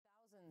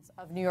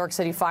Of New York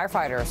City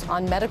firefighters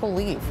on medical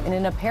leave in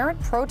an apparent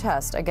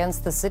protest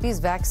against the city's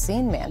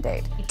vaccine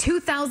mandate.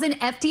 2,000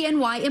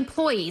 FDNY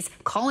employees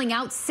calling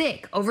out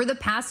sick over the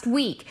past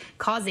week,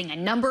 causing a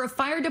number of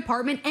fire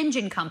department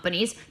engine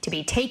companies to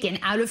be taken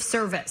out of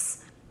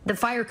service. The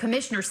fire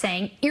commissioner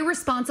saying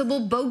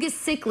irresponsible, bogus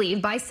sick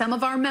leave by some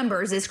of our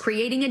members is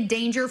creating a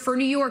danger for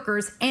New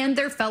Yorkers and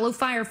their fellow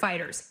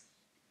firefighters.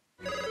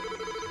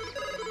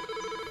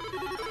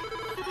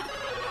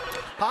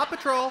 Paw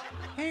Patrol.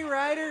 Hey,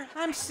 Ryder,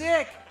 I'm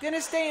sick.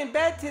 Gonna stay in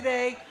bed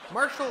today.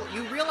 Marshall,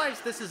 you realize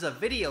this is a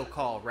video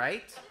call,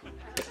 right?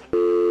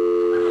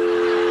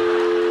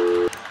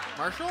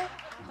 Marshall?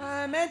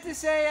 I meant to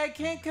say I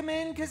can't come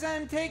in because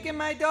I'm taking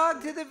my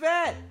dog to the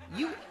vet.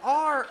 You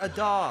are a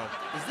dog.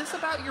 Is this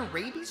about your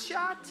rabies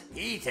shot?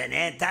 He's an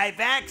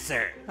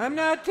anti-vaxxer. I'm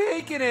not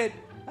taking it.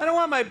 I don't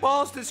want my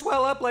balls to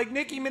swell up like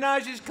Nicki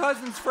Minaj's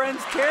cousin's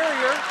friend's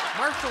terrier.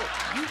 Marshall,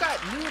 you got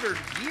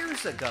neutered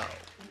years ago.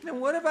 Then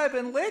what have I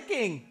been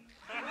licking?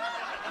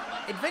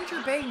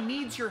 Adventure Bay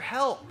needs your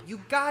help.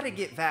 You gotta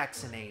get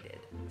vaccinated.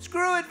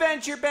 Screw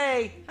Adventure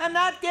Bay. I'm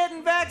not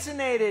getting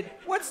vaccinated.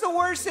 What's the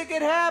worst that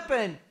could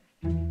happen?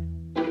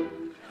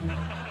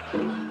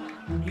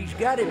 He's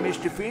got it,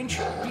 Mr. Finch.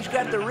 He's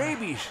got the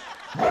rabies.